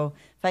 So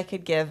if I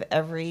could give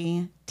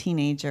every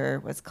teenager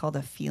what's called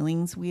a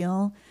feelings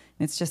wheel,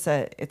 and it's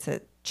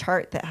a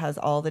chart that has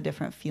all the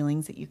different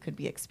feelings that you could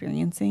be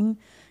experiencing.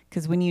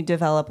 Because when you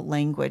develop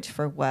language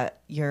for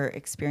what you're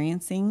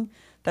experiencing,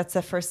 that's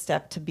the first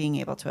step to being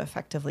able to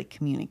effectively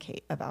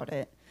communicate about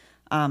it.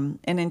 And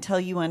until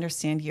you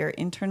understand your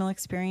internal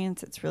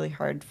experience, it's really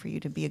hard for you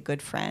to be a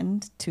good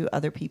friend to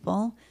other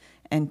people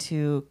and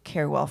to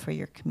care well for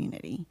your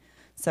community.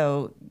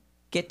 So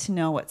get to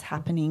know what's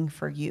happening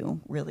for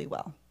you really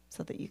well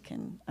so that you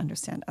can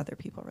understand other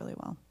people really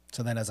well.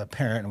 So then as a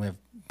parent, and we have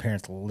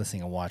parents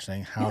listening and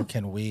watching, how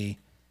can we,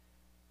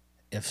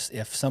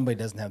 if somebody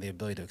doesn't have the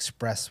ability to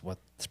express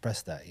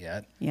that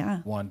yet,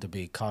 one, to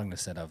be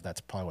cognizant of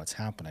that's probably what's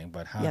happening,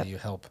 but how do you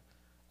help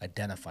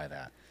identify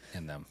that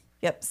in them?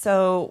 Yep.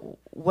 So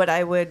what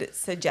I would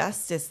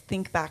suggest is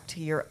think back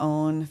to your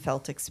own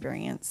felt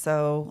experience.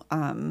 So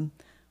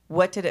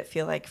what did it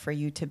feel like for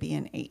you to be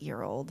an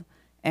 8-year-old?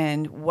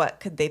 And what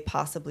could they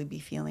possibly be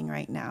feeling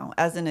right now?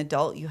 As an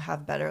adult, you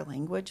have better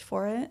language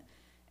for it.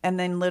 And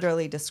then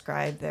literally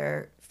describe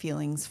their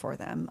feelings for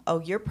them. Oh,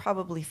 you're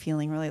probably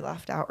feeling really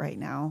left out right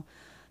now.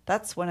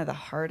 That's one of the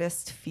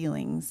hardest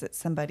feelings that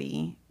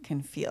somebody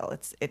can feel.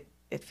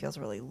 It feels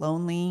really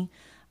lonely.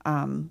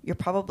 You're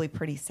probably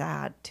pretty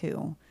sad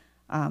too.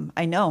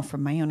 I know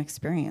from my own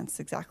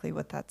experience exactly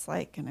what that's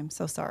like, and I'm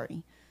so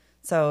sorry.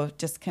 So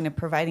just kind of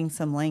providing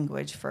some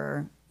language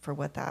for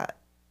what that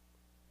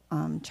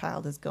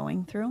child is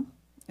going through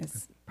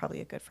is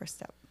probably a good first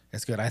step.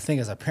 It's good. I think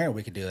as a parent,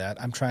 we could do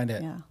that. I'm trying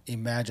to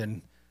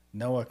imagine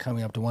Noah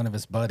coming up to one of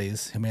his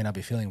buddies who may not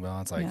be feeling well.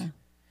 And it's like,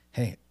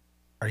 hey,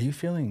 are you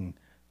feeling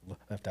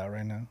left out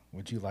right now?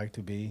 Would you like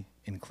to be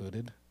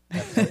included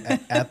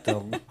at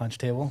the lunch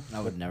table? I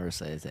would never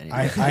say it to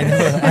anyone. I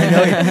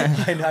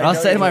know. What I'll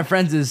say to my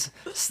friends is,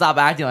 stop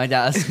acting like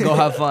that. Let's go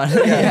have fun.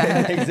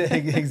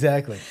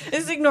 Exactly.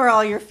 Just ignore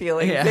all your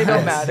feelings. They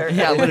don't matter.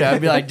 Yeah, literally.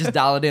 I'd be like, just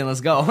dial it in.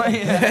 Let's go.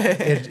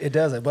 It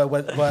doesn't. But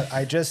what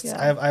I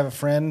have a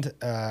friend,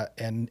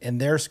 and in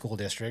their school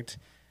district,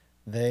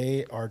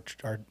 they are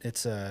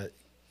it's a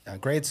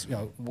grades,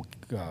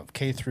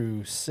 K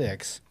through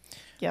 6,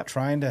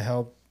 trying to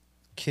help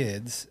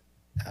kids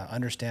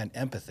understand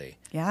empathy.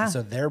 Yeah. And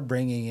so they're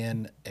bringing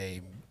in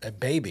a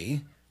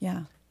baby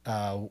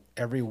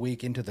every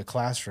week into the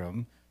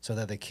classroom so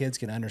that the kids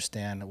can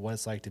understand what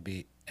it's like to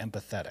be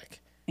empathetic.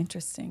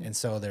 Interesting. And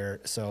so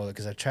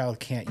because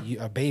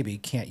a baby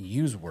can't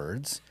use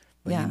words,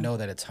 but you know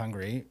that it's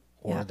hungry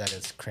or that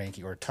it's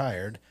cranky or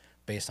tired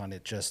based on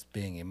it just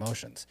being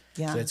emotions.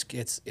 Yeah. So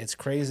it's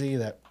crazy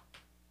that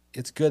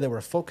it's good that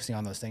we're focusing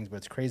on those things, but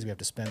it's crazy we have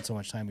to spend so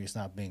much time it's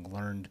not being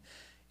learned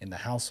in the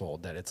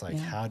household, that it's like,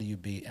 how do you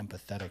be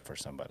empathetic for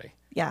somebody?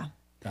 Yeah.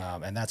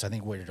 And that's, I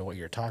think, what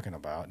you're talking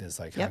about is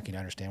like, how can you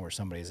understand where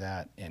somebody's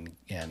at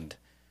and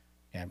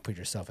put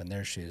yourself in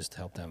their shoes to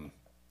help them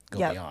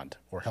go beyond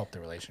or help the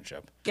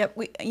relationship. Yep.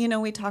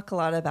 We talk a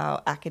lot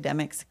about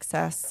academic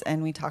success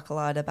and we talk a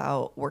lot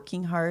about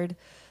working hard,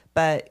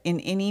 but in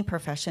any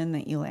profession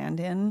that you land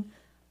in,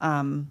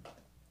 I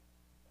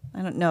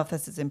don't know if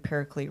this is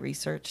empirically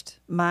researched.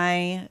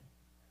 My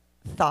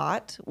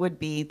thought would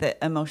be that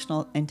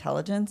emotional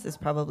intelligence is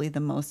probably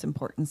the most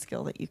important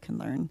skill that you can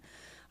learn.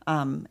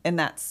 And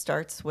that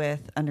starts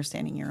with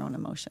understanding your own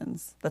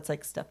emotions. That's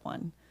like step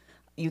one.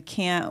 You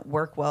can't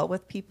work well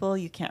with people.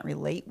 You can't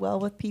relate well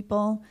with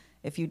people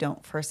if you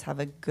don't first have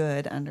a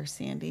good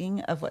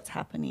understanding of what's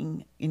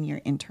happening in your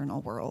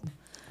internal world.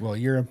 Well,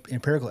 your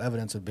empirical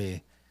evidence would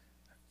be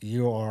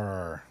you are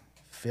our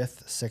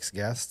 5th, 6th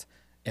guest,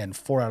 and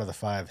 4 out of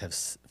 5 have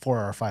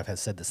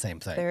said the same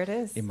thing. There it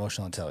is.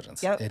 Emotional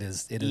intelligence. Yep. It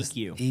is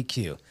EQ.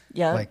 EQ.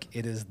 Yeah. Like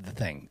it is the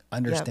thing.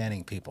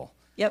 Understanding people.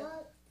 Yep.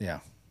 Yeah.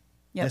 Yep.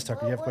 Yes,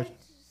 Tucker, you have a question?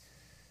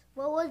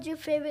 What was your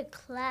favorite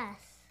class?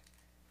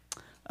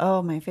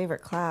 Oh, my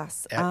favorite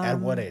class. At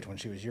what age? When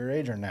she was your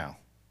age or now?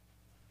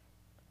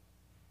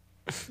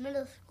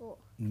 Middle school.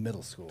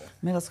 Middle school.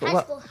 Middle school. High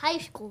What- school. High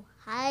school.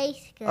 High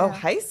school. Oh,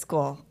 high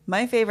school.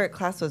 My favorite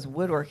class was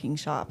woodworking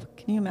shop.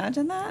 Can you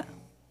imagine that?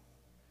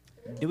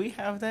 Do we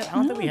have that? I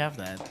don't think we have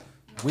that.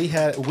 We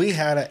had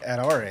it at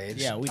our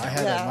age. Yeah, we I did. had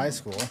it Yeah. in my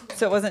school.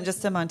 So it wasn't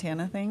just a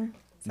Montana thing?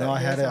 Is that No, what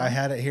I you're had it. I saying?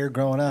 had it here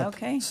growing up.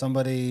 Okay.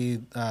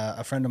 Somebody,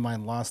 a friend of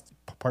mine, lost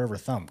part of her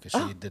thumb because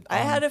she did. I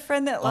had a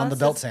friend that on lost the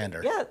belt his-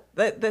 sander. Yeah,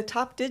 the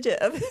top digit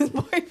of his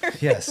pointer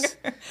Yes.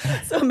 finger.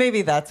 So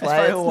maybe that's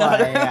why it's probably not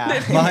why, around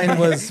yeah. anymore. Mine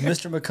was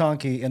Mr.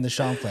 McConkey in the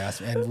Sham class,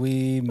 and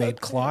we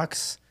made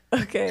clocks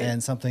Okay.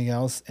 and something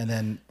else, and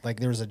then like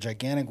there was a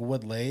gigantic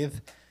wood lathe.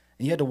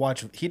 And you had to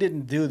watch. He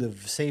didn't do the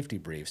safety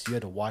briefs. You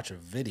had to watch a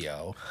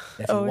video.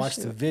 And if you Oh, watched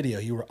the shoot. video,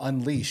 you were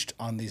unleashed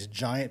on these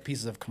giant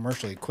pieces of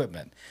commercial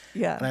equipment.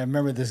 Yeah. And I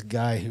remember this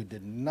guy who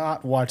did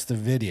not watch the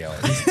video.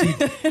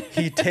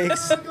 He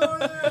takes.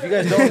 If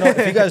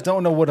you guys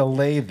don't know what a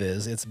lathe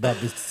is, it's about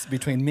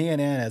between me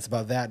and Anna. It's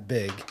about that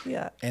big.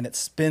 Yeah. And it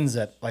spins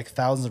at like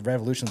thousands of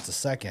revolutions a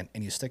second,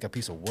 and you stick a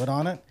piece of wood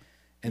on it,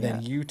 and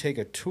then Yeah. you take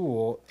a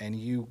tool and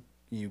you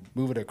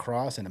move it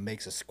across, and it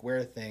makes a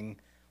square thing.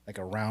 Like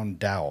a round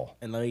dowel.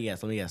 And let me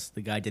guess.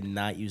 The guy did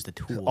not use the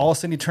tool. All of a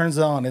sudden he turns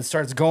it on, it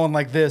starts going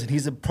like this, and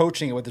he's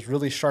approaching it with this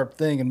really sharp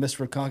thing, and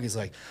Mr. McConkey's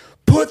like,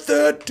 "Put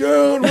that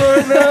down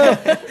right now!"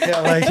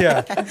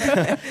 yeah.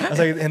 I was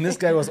like, and this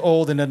guy was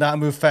old and did not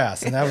move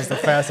fast, and that was the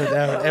fastest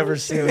I'd ever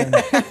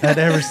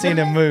seen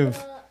him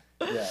move.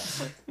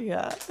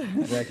 Yeah.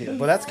 Exactly.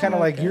 But that's kind of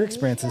like your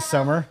experience this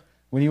summer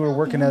when you were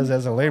working as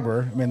a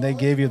laborer. I mean, they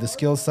gave you the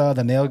skill saw,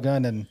 the nail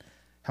gun, and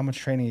how much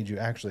training did you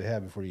actually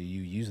have before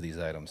you use these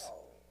items?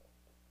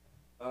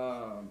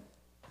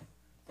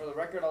 For the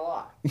record, a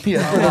lot.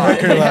 Yeah, for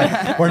the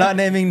record, we're not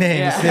naming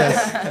names. Yeah.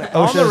 Yes,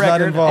 On the OSHA's not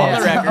record, involved.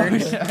 on the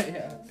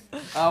record.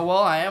 Well,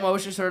 I am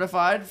OSHA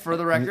certified for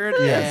the record,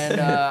 Yes.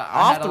 and I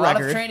Off had the a lot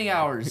record. of training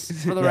hours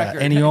for the Yeah,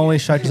 record. and you only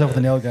shot yourself with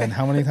a nail gun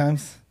how many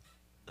times?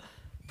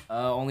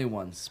 Only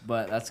once,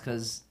 but that's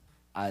because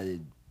I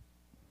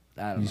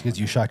don't know. Because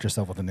you shot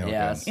yourself with a nail Yeah,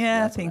 gun. that's- Yeah,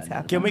 that's what things I did.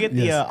 happen. Can we get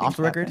the Yes. off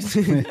the record?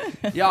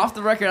 Yeah, off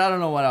the record, I don't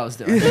know what I was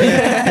doing.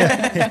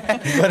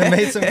 But it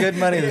made some good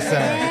money this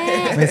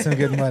summer. Made some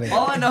good money.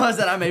 All I know is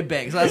that I made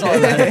bank, so that's all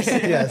that matters.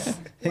 Yes,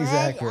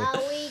 exactly. When are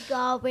we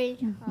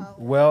going home?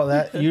 Well,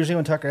 that usually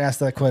when Tucker asks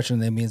that question,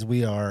 that means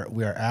we are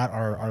at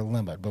our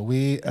limit. But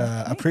we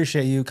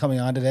appreciate you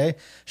coming on today,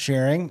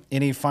 sharing.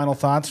 Any final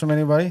thoughts from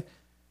anybody?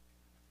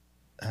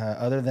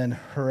 Other than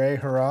hooray,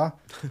 hurrah.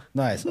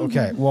 Nice.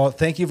 Okay. Well,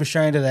 thank you for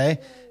sharing today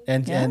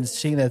and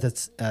seeing that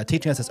it's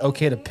teaching us it's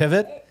okay to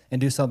pivot and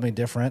do something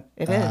different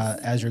It is.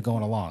 as you're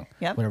going along,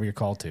 Yep. whatever you're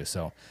called to.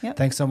 So Yep.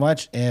 thanks so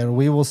much. And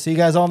we will see you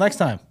guys all next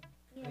time.